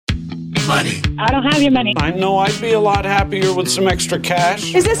money. I don't have your money. I know I'd be a lot happier with some extra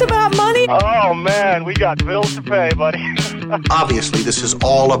cash. Is this about money? Oh, man, we got bills to pay, buddy. Obviously, this is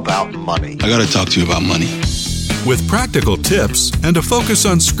all about money. I gotta talk to you about money. With practical tips and a focus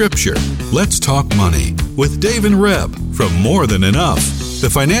on Scripture, let's talk money with Dave and Reb from More Than Enough, the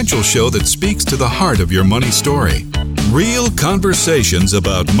financial show that speaks to the heart of your money story. Real conversations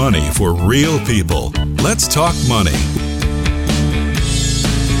about money for real people. Let's talk money.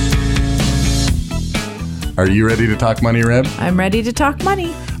 Are you ready to talk money, Reb? I'm ready to talk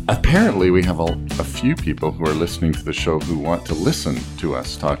money. Apparently, we have a few people who are listening to the show who want to listen to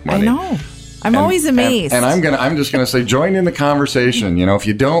us talk money. I know. I'm always amazed. And I'm just going to say, join in the conversation. You know, if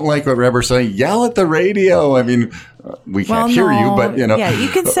you don't like what Reb is saying, yell at the radio. I mean, we can't hear you, but, you know. Yeah, you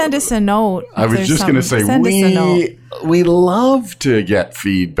can send us a note. I was just going to say, we love to get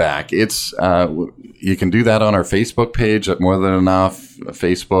feedback. It's you can do that on our Facebook page at More Than Enough,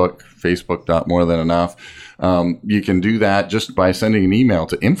 facebook.morethanenough. You can do that just by sending an email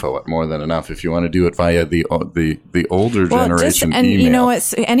to info@morethanenough if you want to do it via the older generation and email. You know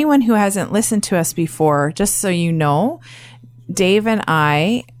what? Anyone who hasn't listened to us before, just so you know, Dave and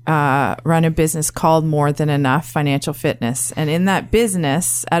I run a business called More Than Enough Financial Fitness. And in that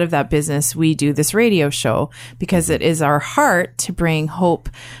business, out of that business, we do this radio show because it is our heart to bring hope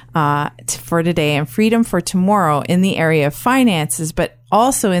for today and freedom for tomorrow in the area of finances, but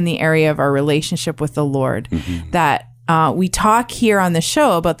also in the area of our relationship with the Lord. Mm-hmm. That we talk here on the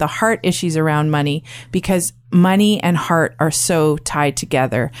show about the heart issues around money because money and heart are so tied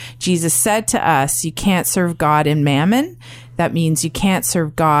together. Jesus said to us, you can't serve God and mammon. That means you can't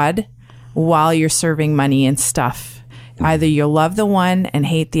serve God while you're serving money and stuff. Either you'll love the one and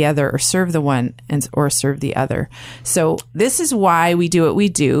hate the other, or serve the one or serve the other. So this is why we do what we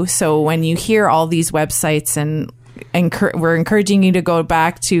do. So when you hear all these websites and we're encouraging you to go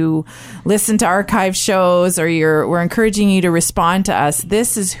back to listen to archive shows, or we're encouraging you to respond to us.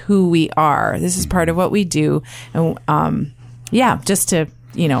 This is who we are. This is part of what we do. And just to,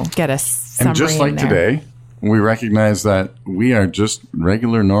 get a summary. And just like today, we recognize that we are just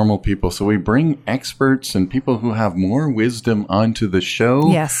regular, normal people. So we bring experts and people who have more wisdom onto the show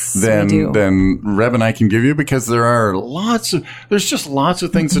than Reb and I can give you, because there's just lots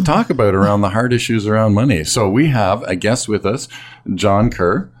of things to talk about around the hard issues around money. So we have a guest with us, John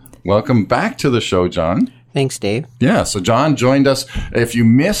Kerr. Welcome back to the show, John. Thanks, Dave. Yeah, so John joined us. If you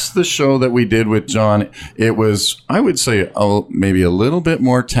missed the show that we did with John, it was, I would say, maybe a little bit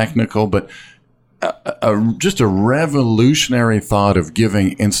more technical, but just a revolutionary thought of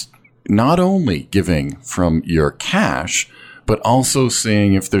giving, not only giving from your cash, but also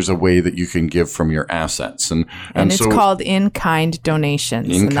seeing if there's a way that you can give from your assets. And it's called in-kind donations.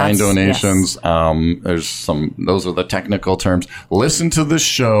 In-kind donations. Yes. Those are the technical terms. Listen to the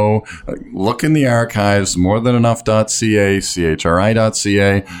show. Look in the archives, morethanenough.ca,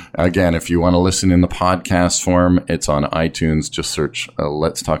 chri.ca. Again, if you want to listen in the podcast form, it's on iTunes. Just search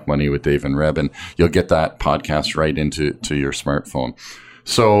Let's Talk Money with Dave and Reb, and you'll get that podcast right into your smartphone.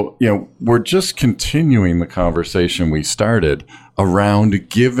 So, we're just continuing the conversation we started around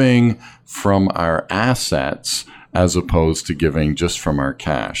giving from our assets as opposed to giving just from our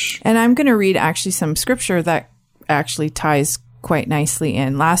cash. And I'm going to read actually some scripture that actually ties quite nicely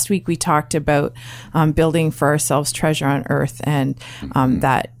in. Last week we talked about building for ourselves treasure on earth, and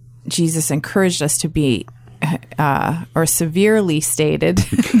that Jesus encouraged us to be or severely stated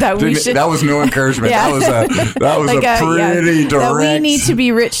that we should. That was no encouragement. Yeah. That was like pretty direct. That we need to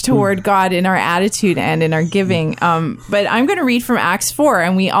be rich toward God in our attitude and in our giving. But I'm going to read from Acts 4,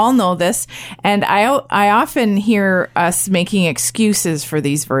 and we all know this. And I often hear us making excuses for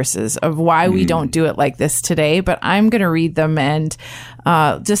these verses of why we don't do it like this today. But I'm going to read them and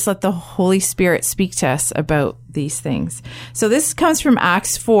just let the Holy Spirit speak to us about these things. So this comes from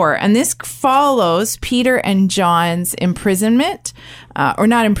Acts 4, and this follows Peter and John's imprisonment, or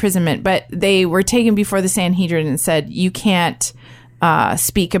not imprisonment, but they were taken before the Sanhedrin and said, you can't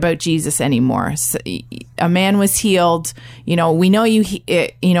speak about Jesus anymore. So, a man was healed. We know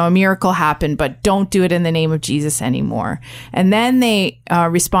a miracle happened, but don't do it in the name of Jesus anymore. And then they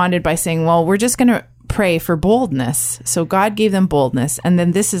responded by saying, well, we're just going to pray for boldness. So God gave them boldness. And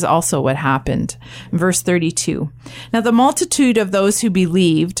then this is also what happened. Verse 32. Now the multitude of those who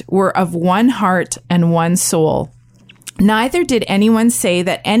believed were of one heart and one soul. Neither did anyone say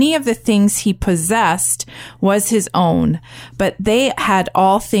that any of the things he possessed was his own, but they had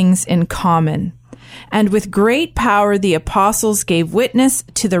all things in common. And with great power the apostles gave witness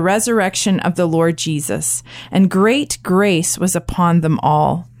to the resurrection of the Lord Jesus, and great grace was upon them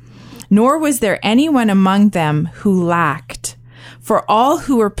all. Nor was there anyone among them who lacked, For all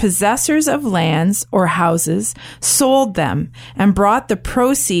who were possessors of lands or houses sold them and brought the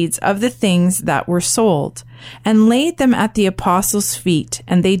proceeds of the things that were sold and laid them at the apostles' feet,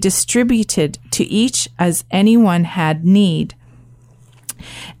 and they distributed to each as anyone had need.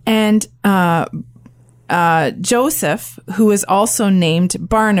 And Joseph, who is also named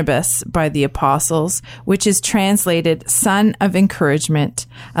Barnabas by the apostles, which is translated son of encouragement,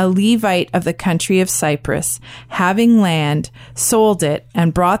 a Levite of the country of Cyprus, having land, sold it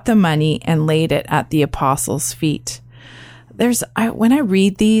and brought the money and laid it at the apostles' feet. When I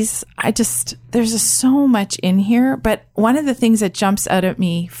read these, there's just so much in here. But one of the things that jumps out at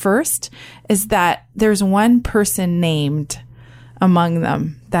me first is that there's one person named among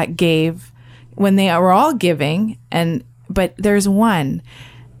them that gave when they were all giving, but there's one,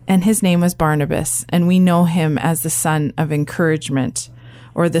 and his name was Barnabas, and we know him as the son of encouragement,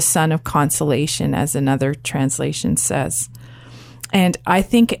 or the son of consolation, as another translation says. And I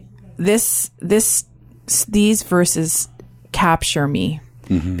think these verses capture me,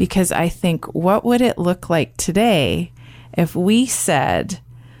 because I think, what would it look like today if we said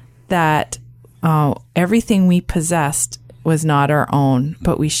that everything we possessed was not our own,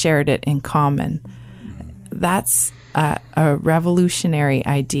 but we shared it in common? That's a revolutionary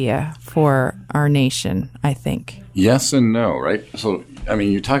idea for our nation, I think. Yes and no, right? So, I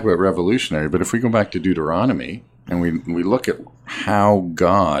mean, you talk about revolutionary, but if we go back to Deuteronomy and we look at how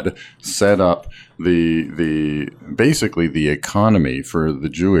God set up basically the economy for the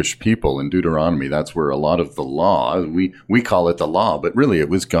Jewish people in Deuteronomy, that's where a lot of the law, we call it the law, but really it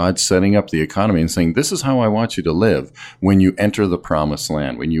was God setting up the economy and saying, this is how I want you to live when you enter the promised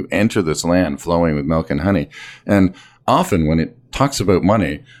land, when you enter this land flowing with milk and honey. And often when it talks about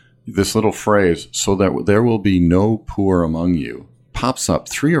money, this little phrase, so that there will be no poor among you, pops up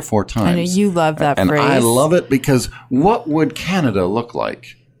 3 or 4 times. I know you love that and phrase. I love it, because what would Canada look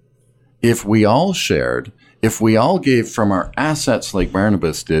like if we all shared, if we all gave from our assets like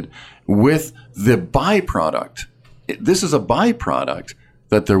Barnabas did, with the byproduct? This is a byproduct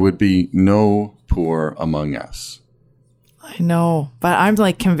that there would be no poor among us. I know, but I'm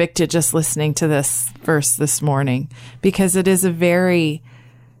like convicted just listening to this verse this morning, because it is a very,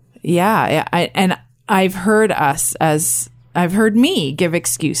 I've heard me give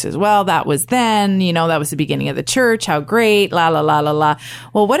excuses. Well, that was then, that was the beginning of the church. How great, la, la, la, la, la.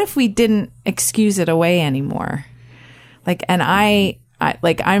 Well, what if we didn't excuse it away anymore?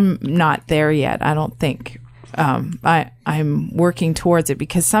 I'm not there yet. I don't think, I'm working towards it,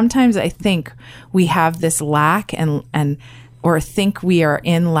 because sometimes I think we have this lack or think we are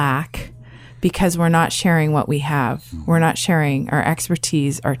in lack because we're not sharing what we have. We're not sharing our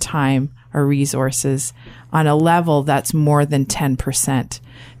expertise, our time, our resources on a level that's more than 10%.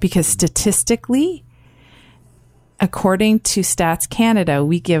 Because statistically, according to Stats Canada,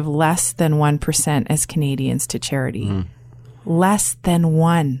 we give less than 1% as Canadians to charity. Less than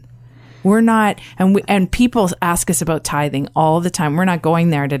 1. We're not, and people ask us about tithing all the time. We're not going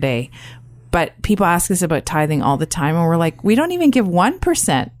there today, but people ask us about tithing all the time, and we're like, we don't even give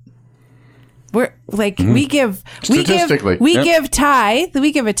 1%. We're like, we give a tithe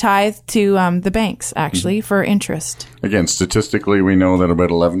to the banks, actually, for interest. Again, statistically, we know that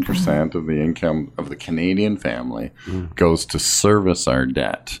about 11% of the income of the Canadian family goes to service our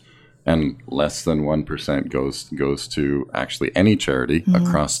debt, and less than 1% goes to actually any charity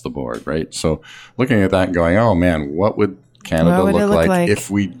across the board, right? So looking at that and going, oh man, what would Canada look like if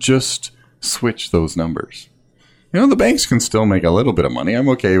we just switch those numbers? The banks can still make a little bit of money. I'm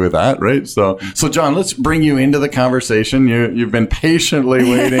okay with that, right? So John, let's bring you into the conversation. You've been patiently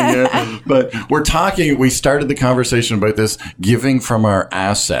waiting here, but we started the conversation about this giving from our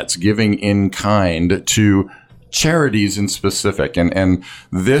assets, giving in kind to charities in specific. And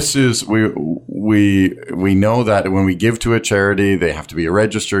this is, we know that when we give to a charity, they have to be a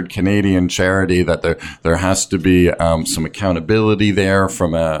registered Canadian charity, that there has to be some accountability there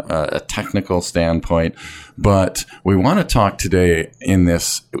from a technical standpoint. But we want to talk today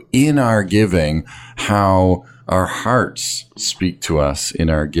in our giving, how our hearts speak to us in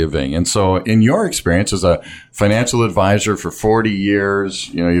our giving. And so in your experience as a financial advisor for 40 years,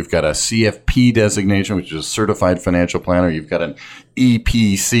 you've got a CFP designation, which is a certified financial planner. You've got an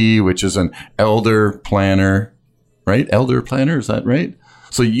EPC, which is an elder planner, right? Elder planner, is that right?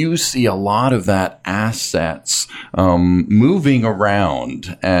 So you see a lot of that assets moving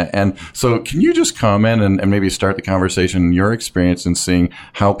around. And so can you just comment and maybe start the conversation in your experience in seeing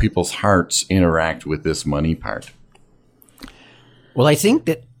how people's hearts interact with this money part? Well, I think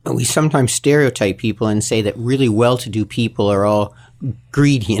that we sometimes stereotype people and say that really well-to-do people are all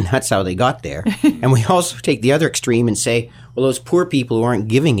greedy, and that's how they got there. And we also take the other extreme and say, well, those poor people who aren't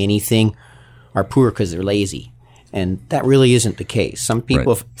giving anything are poor because they're lazy. And that really isn't the case. Some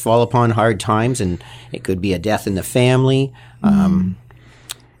people fall upon hard times, and it could be a death in the family,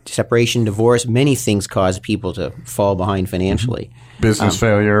 separation, divorce. Many things cause people to fall behind financially. Business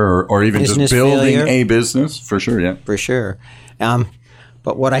failure or even just building a business, for sure, yeah. For sure.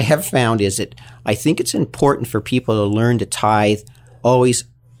 But what I have found is that I think it's important for people to learn to tithe always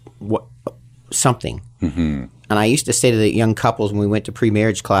something. Mm-hmm. And I used to say to the young couples when we went to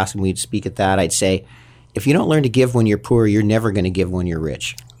pre-marriage class and we'd speak at that, I'd say, if you don't learn to give when you're poor, you're never going to give when you're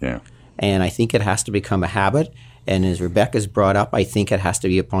rich. Yeah. And I think it has to become a habit. And as Rebecca's brought up, I think it has to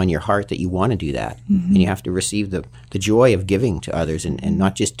be upon your heart that you want to do that. Mm-hmm. And you have to receive the joy of giving to others and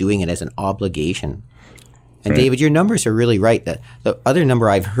not just doing it as an obligation. And David, your numbers are really right. The other number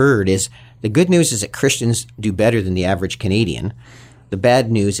I've heard is the good news is that Christians do better than the average Canadian. The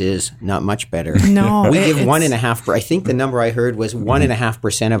bad news is not much better. No, we give 1.5%. I think the number I heard was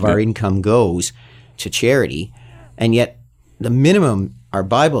 1.5% of our income goes to charity, and yet the minimum our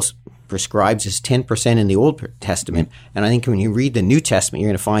Bible prescribes is 10% in the Old Testament. And I think when you read the New Testament, you're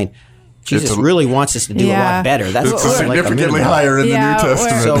going to find Jesus really wants us to do a lot better. That's it's significantly higher in the New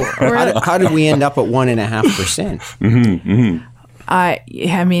Testament. So how did we end up at 1.5%?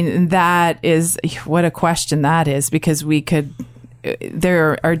 I mean, that is what a question that is, because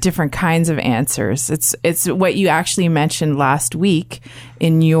there are different kinds of answers. It's what you actually mentioned last week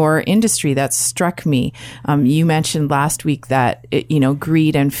in your industry that struck me. You mentioned last week that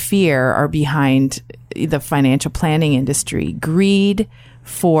greed and fear are behind the financial planning industry. Greed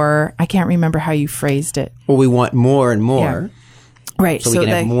for, I can't remember how you phrased it. Well, we want more and more. Yeah. Right. So we can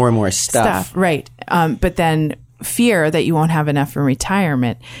have more and more stuff. Right. But then fear that you won't have enough in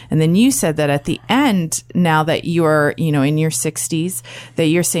retirement. And then you said that at the end, now that you're, in your 60s, that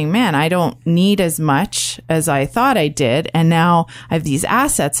you're saying, man, I don't need as much as I thought I did. And now I have these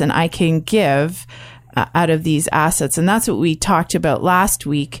assets and I can give out of these assets. And that's what we talked about last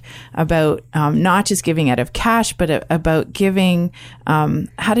week, about not just giving out of cash, but about giving,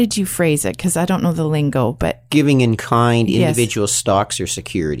 how did you phrase it? Because I don't know the lingo, but giving in kind, individual stocks or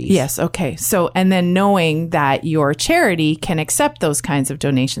securities. Yes. Okay. So, and then knowing that your charity can accept those kinds of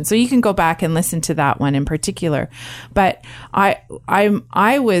donations. So you can go back and listen to that one in particular. But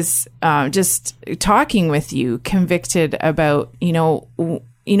I was just talking with you, convicted about,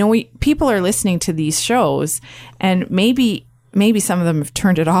 people are listening to these shows, and maybe some of them have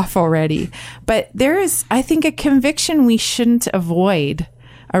turned it off already, but there is, I think, a conviction we shouldn't avoid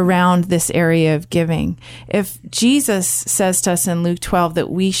around this area of giving. If Jesus says to us in Luke 12 that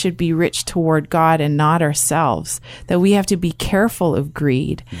we should be rich toward God and not ourselves, that we have to be careful of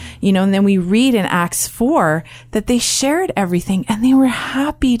greed, and then we read in Acts 4 that they shared everything and they were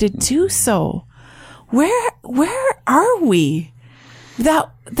happy to do so. Where are we?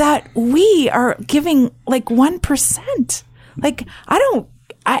 That we are giving like 1%. Like,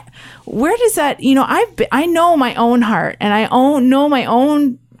 where does that, I know my own heart, and I know my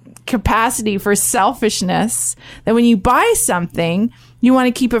own capacity for selfishness, that when you buy something, you want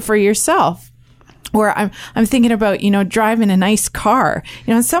to keep it for yourself. Or I'm thinking about, driving a nice car.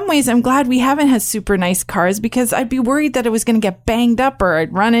 In some ways, I'm glad we haven't had super nice cars, because I'd be worried that it was going to get banged up, or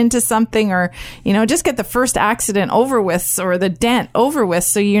I'd run into something, or, just get the first accident over with, or the dent over with,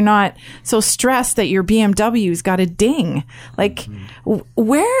 so you're not so stressed that your BMW's got a ding. Like,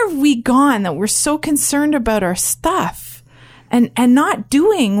 where have we gone that we're so concerned about our stuff and not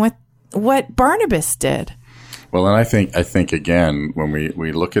doing what Barnabas did? Well, and I think again, when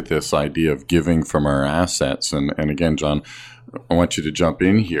we look at this idea of giving from our assets, and again, John, I want you to jump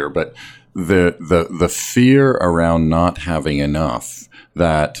in here, but the fear around not having enough,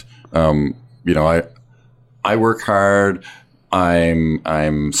 that I work hard,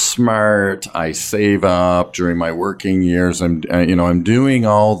 I'm smart, I save up during my working years, I'm doing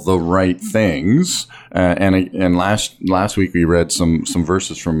all the right things. And last week we read some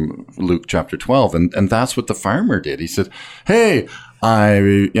verses from Luke chapter 12, and that's what the farmer did. He said, "Hey,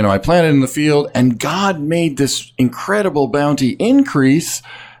 I planted in the field, and God made this incredible bounty increase,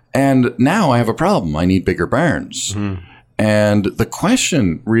 and now I have a problem. I need bigger barns." Mm-hmm. And the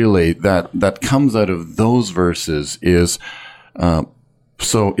question really that comes out of those verses is,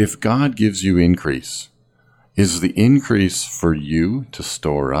 so if God gives you increase, is the increase for you to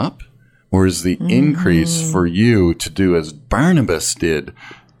store up? Or is the increase for you to do as Barnabas did,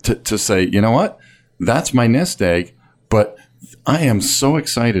 to say, you know what, that's my nest egg, but I am so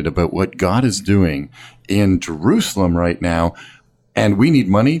excited about what God is doing in Jerusalem right now. and we need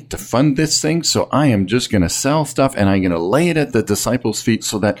money to fund this thing. So I am just going to sell stuff and I'm going to lay it at the disciples' feet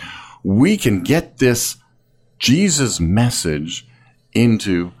so that we can get this Jesus message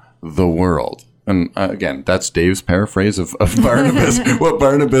into the world. And again, that's Dave's paraphrase of Barnabas, what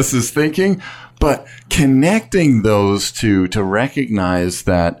Barnabas is thinking. But connecting those two to recognize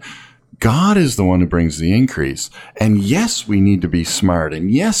that God is the one who brings the increase. And yes, we need to be smart. And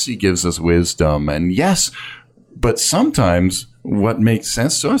yes, he gives us wisdom. And yes, but sometimes what makes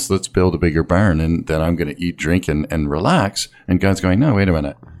sense to us, let's build a bigger barn and then I'm going to eat, drink, and relax. And God's going, no, wait a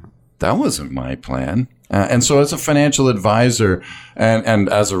minute. That wasn't my plan. And so as a financial advisor and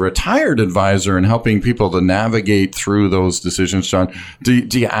as a retired advisor and helping people to navigate through those decisions, John, do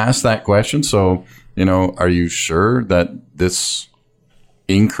you ask that question? So, are you sure that this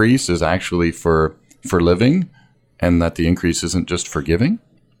increase is actually for living and that the increase isn't just for giving?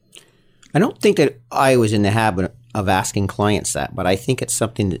 I don't think that I was in the habit of asking clients that, but I think it's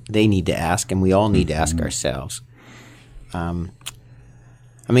something that they need to ask and we all need to ask ourselves.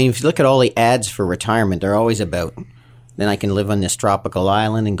 If you look at all the ads for retirement, they're always about, then I can live on this tropical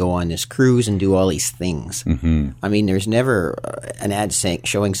island and go on this cruise and do all these things. Mm-hmm. There's never an ad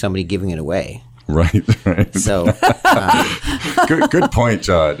showing somebody giving it away. Right. So, good point,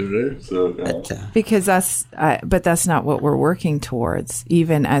 John. Because that's not what we're working towards.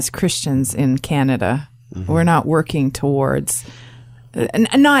 Even as Christians in Canada, we're not working towards.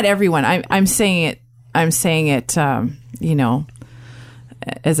 Not everyone. I'm saying it.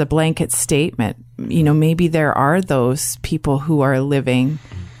 As a blanket statement. Maybe there are those people who are living.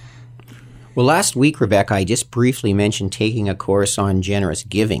 Well, last week, Rebecca, I just briefly mentioned taking a course on generous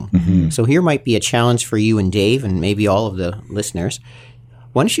giving. Mm-hmm. So here might be a challenge for you and Dave and maybe all of the listeners.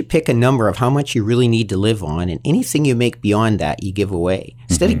 Why don't you pick a number of how much you really need to live on, and anything you make beyond that, you give away.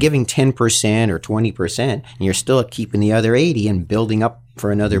 Instead of giving 10% or 20%, and you're still keeping the other 80 and building up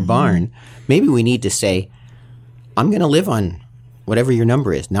for another barn, maybe we need to say, I'm going to live on whatever your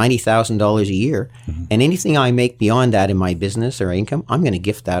number is, $90,000 a year. Mm-hmm. And anything I make beyond that in my business or income, I'm going to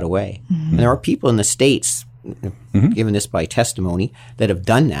gift that away. Mm-hmm. And there are people in the States, given this by testimony, that have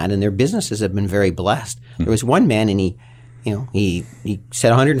done that, and their businesses have been very blessed. Mm-hmm. There was one man, and he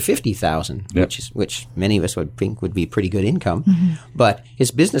said $150,000, which many of us would think would be pretty good income. Mm-hmm. But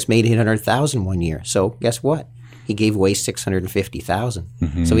his business made $800,000 one year. So guess what? He gave away $650,000.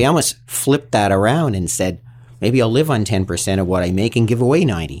 Mm-hmm. So he almost flipped that around and said, maybe I'll live on 10% of what I make and give away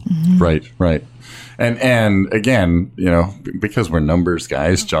 90. Mm-hmm. Right. And again, because we're numbers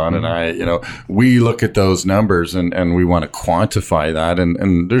guys, John and I, we look at those numbers and we want to quantify that.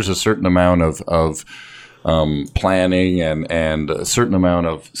 And there's a certain amount of planning and a certain amount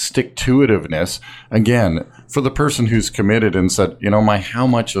of stick-to-itiveness. Again, for the person who's committed and said, how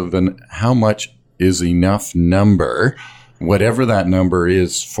much is enough number, whatever that number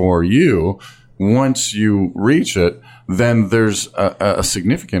is for you. Once you reach it, then there's a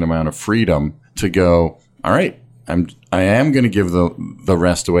significant amount of freedom to go, all right, I am going to give the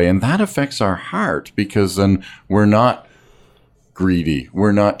rest away. And that affects our heart because then we're not greedy.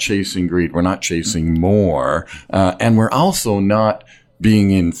 We're not chasing greed. We're not chasing more. And we're also not being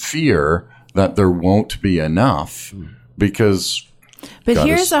in fear that there won't be enough because But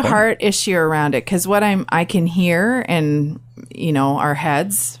here's a heart issue around it, because what I can hear in our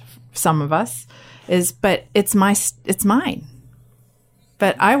heads, some of us, is, but it's mine.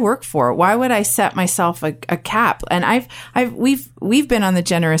 But I work for it. Why would I set myself a cap? And we've been on the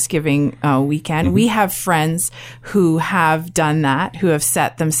generous giving weekend. Mm-hmm. We have friends who have done that, who have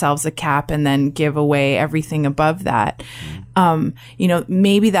set themselves a cap and then give away everything above that.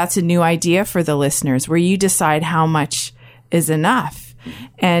 Maybe that's a new idea for the listeners, where you decide how much is enough.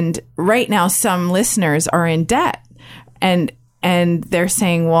 And right now, some listeners are in debt, and they're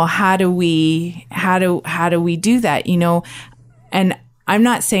saying, well, how do we do that? And I'm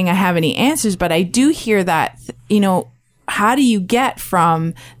not saying I have any answers, but I do hear that, how do you get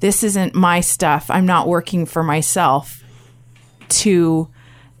from this isn't my stuff, I'm not working for myself, to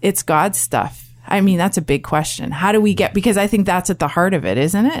it's God's stuff? That's a big question. How do we get, because I think that's at the heart of it,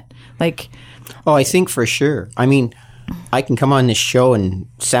 isn't it? Oh, I think for sure. I can come on this show and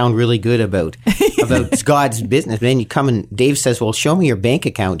sound really good about God's business. But then you come and Dave says, well, show me your bank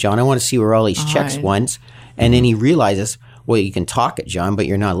account, John. I want to see where all these checks went. And then he realizes, well, you can talk it, John, but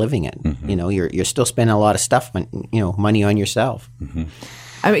you're not living it. Mm-hmm. You're still spending a lot of stuff, money on yourself. Mm-hmm.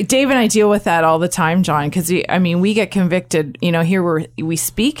 Dave and I deal with that all the time, John, because we get convicted, here we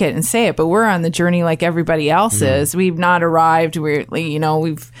speak it and say it, but we're on the journey like everybody else is. We've not arrived.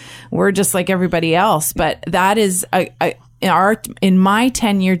 We're just like everybody else. But that is in my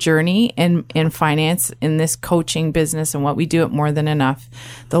 10-year journey in finance, in this coaching business and what we do at More Than Enough,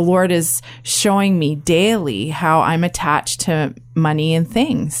 the Lord is showing me daily how I'm attached to money and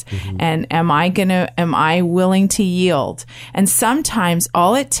things. And am I willing to yield? And sometimes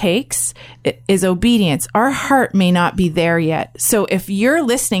all it takes is obedience. Our heart may not be there yet. So if you're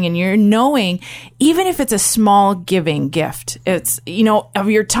listening and you're knowing, even if it's a small giving gift, it's, of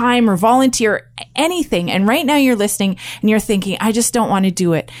your time or volunteer, anything. And right now you're listening and you're thinking, I just don't want to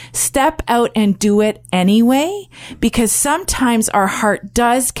do it. Step out and do it anyway, because sometimes our heart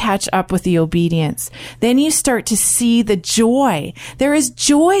does catch up with the obedience. Then you start to see the joy. There is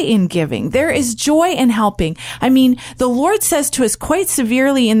joy in giving. There is joy in helping. I mean, the Lord says to us quite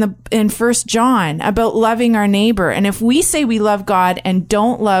severely in 1 John about loving our neighbor. And if we say we love God and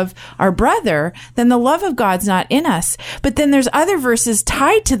don't love our brother, then the love of God's not in us. But then there's other verses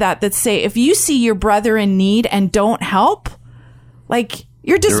tied to that say, if you see your brother in need and don't help, like,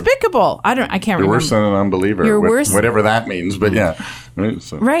 you're despicable. I can't remember. You're worse than an unbeliever. You're worse. Whatever that means, but yeah.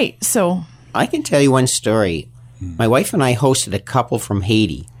 Right. So I can tell you one story. My wife and I hosted a couple from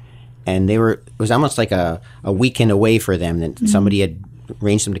Haiti, and it was almost like a weekend away for them. That somebody had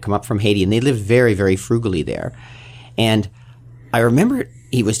arranged them to come up from Haiti, and they lived very, very frugally there. And I remember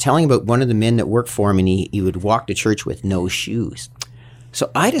he was telling about one of the men that worked for him, and he would walk to church with no shoes.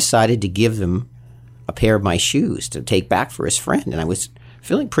 So I decided to give them a pair of my shoes to take back for his friend, and I was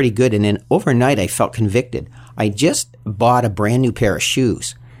feeling pretty good. And then overnight, I felt convicted. I just bought a brand new pair of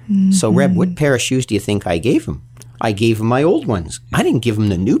shoes. So, Reb, what pair of shoes do you think I gave him? I gave him my old ones. I didn't give him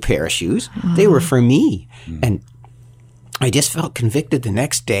the new pair of shoes. They were for me. And I just felt convicted the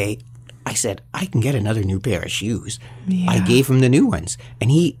next day. I said, I can get another new pair of shoes. Yeah. I gave him the new ones. And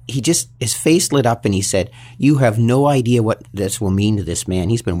he just, his face lit up and he said, you have no idea what this will mean to this man.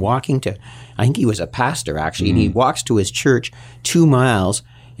 He's been walking I think he was a pastor actually, and he walks to his church 2 miles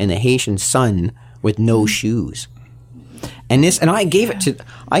in the Haitian sun with no shoes. And I gave it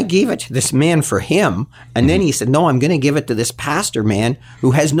to this man for him, and then he said, "No, I'm going to give it to this pastor man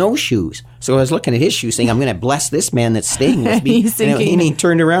who has no shoes." So I was looking at his shoes, saying, "I'm going to bless this man that's staying with me." And he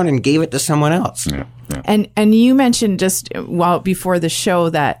turned around and gave it to someone else. Yeah, yeah. And you mentioned just before the show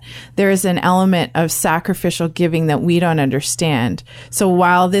that there is an element of sacrificial giving that we don't understand. So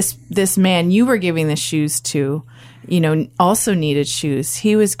while this man you were giving the shoes to, also needed shoes,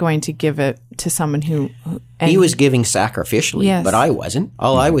 he was going to give it to someone who he was giving sacrificially, yes. But I wasn't.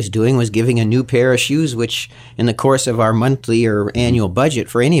 All I was doing was giving a new pair of shoes, which in the course of our monthly or annual budget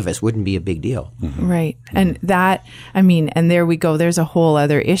for any of us wouldn't be a big deal. Right. And that, and there we go. There's a whole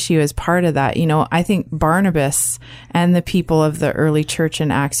other issue as part of that. I think Barnabas and the people of the early church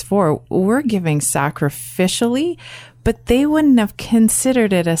in Acts 4 were giving sacrificially, but they wouldn't have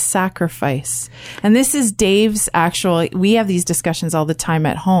considered it a sacrifice. And this is Dave's we have these discussions all the time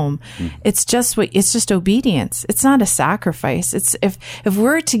at home. It's just obedience. It's not a sacrifice. It's if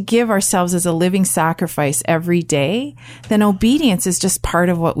we're to give ourselves as a living sacrifice every day, then obedience is just part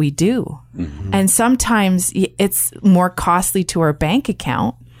of what we do. Mm-hmm. And sometimes it's more costly to our bank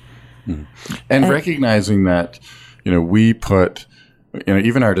account. Mm-hmm. And recognizing that, we put,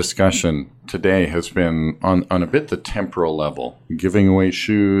 even our discussion today has been on a bit the temporal level, giving away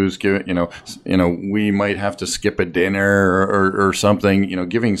shoes, we might have to skip a dinner or something,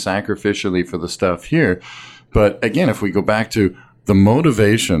 giving sacrificially for the stuff here. But again, if we go back to the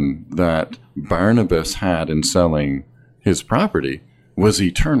motivation that Barnabas had in selling his property was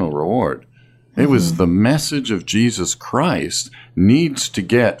eternal reward. It was the message of Jesus Christ needs to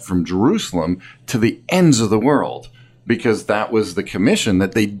get from Jerusalem to the ends of the world. Because that was the commission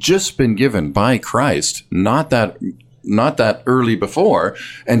that they'd just been given by Christ, not that early before.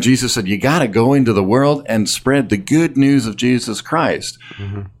 And Jesus said, you got to go into the world and spread the good news of Jesus Christ.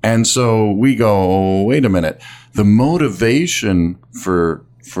 Mm-hmm. And so we go, oh, wait a minute. The motivation for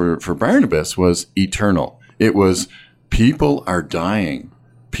Barnabas was eternal. It was people are dying.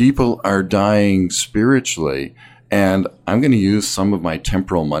 People are dying spiritually. And I'm going to use some of my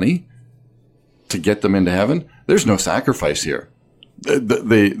temporal money to get them into heaven. There's no sacrifice here.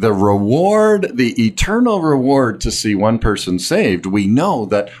 The reward, the eternal reward to see one person saved, we know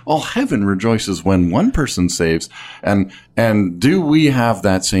that all heaven rejoices when one person saves. And do we have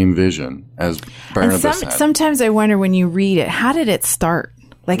that same vision as Barnabas had? Sometimes I wonder when you read it, how did it start?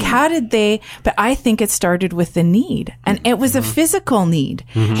 Like, how did they? But I think it started with the need, and it was a physical need,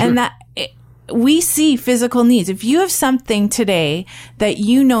 and that. We see physical needs. If you have something today that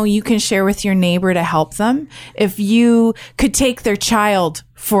you can share with your neighbor to help them, if you could take their child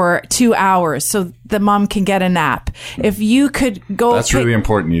for 2 hours so the mom can get a nap. If you could go... That's really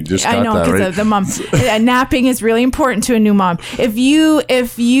important. You just got I know, that, right? The mom... napping is really important to a new mom. If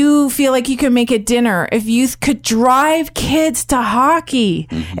you feel like you can make a dinner, if you could drive kids to hockey,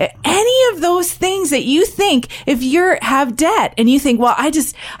 any of those things that you think, if you have debt and you think, well, I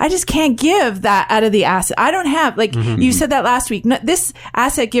just can't give that out of the asset. I don't have, like you said that last week, this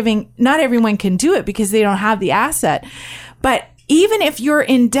asset giving, not everyone can do it because they don't have the asset. But even if you're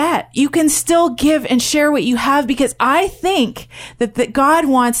in debt, you can still give and share what you have, because I think that God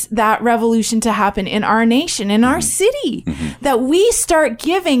wants that revolution to happen in our nation, in our city, that we start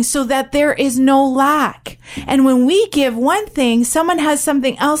giving so that there is no lack. And when we give one thing, someone has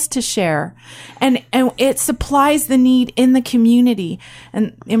something else to share, and it supplies the need in the community.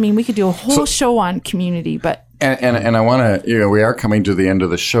 And I mean, we could do a whole show on community, but. And I want to, we are coming to the end of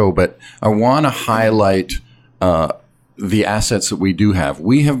the show, but I want to highlight, the assets that we do have.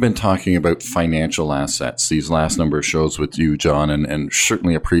 We have been talking about financial assets these last number of shows with you, John, and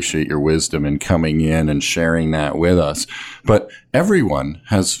certainly appreciate your wisdom in coming in and sharing that with us. But everyone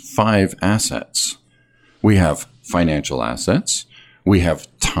has 5 assets. We have financial assets. We have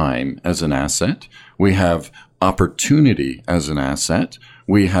time as an asset. We have opportunity as an asset.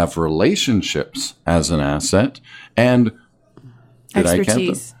 We have relationships as an asset. And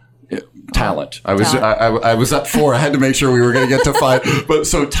expertise. Talent. I was at 4. I had to make sure we were going to get to 5. But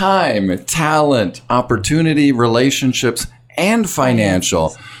so time, talent, opportunity, relationships, and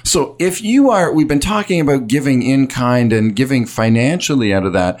financial. So if we've been talking about giving in kind and giving financially out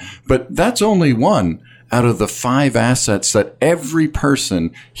of that, but that's only one out of the 5 assets that every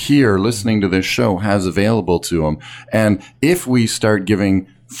person here listening to this show has available to them. And if we start giving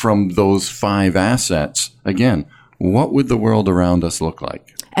from those 5 assets, again, what would the world around us look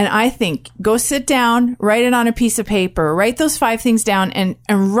like? And I think go sit down, write it on a piece of paper, write those 5 things down, and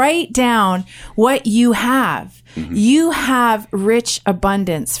write down what you have. You have rich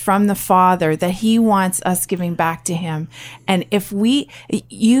abundance from the Father that He wants us giving back to Him. And if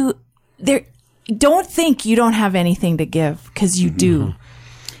don't think you don't have anything to give, because you do.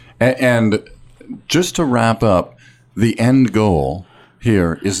 And just to wrap up, the end goal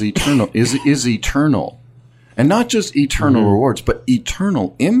here is eternal, is eternal. And not just eternal rewards, but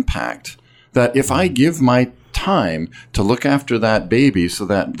eternal impact. That if I give my time to look after that baby so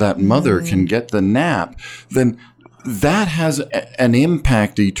that mother can get the nap, then that has an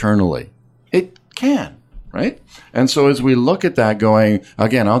impact eternally. It can, right? And so as we look at that going,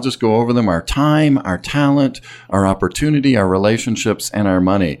 again, I'll just go over them: our time, our talent, our opportunity, our relationships, and our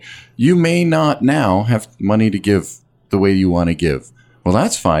money. You may not now have money to give the way you want to give. Well,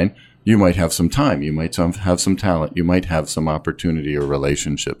 that's fine. You might have some time. You might have some talent. You might have some opportunity or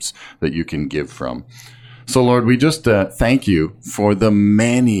relationships that you can give from. So, Lord, we just thank you for the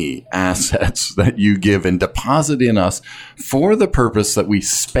many assets that you give and deposit in us for the purpose that we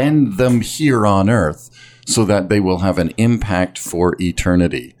spend them here on earth so that they will have an impact for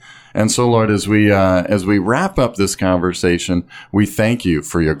eternity. And so, Lord, as we wrap up this conversation, we thank you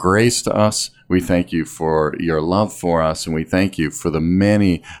for your grace to us. We thank you for your love for us, and we thank you for the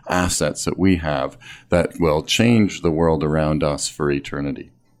many assets that we have that will change the world around us for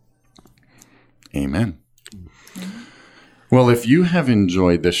eternity. Amen. Well, if you have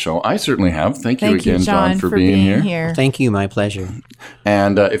enjoyed this show, I certainly have. Thank you again, John, for being here. Thank you. My pleasure.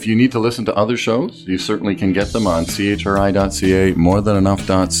 And if you need to listen to other shows, you certainly can get them on chri.ca,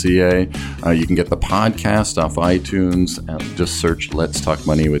 morethanenough.ca. You can get the podcast off iTunes. Just search Let's Talk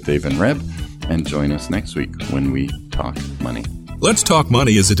Money with Dave and Reb, and join us next week when we talk money. Let's Talk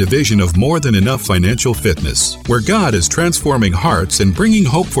Money is a division of More Than Enough Financial Fitness, where God is transforming hearts and bringing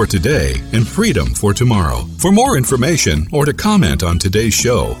hope for today and freedom for tomorrow. For more information or to comment on today's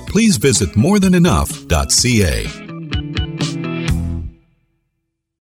show, please visit morethanenough.ca.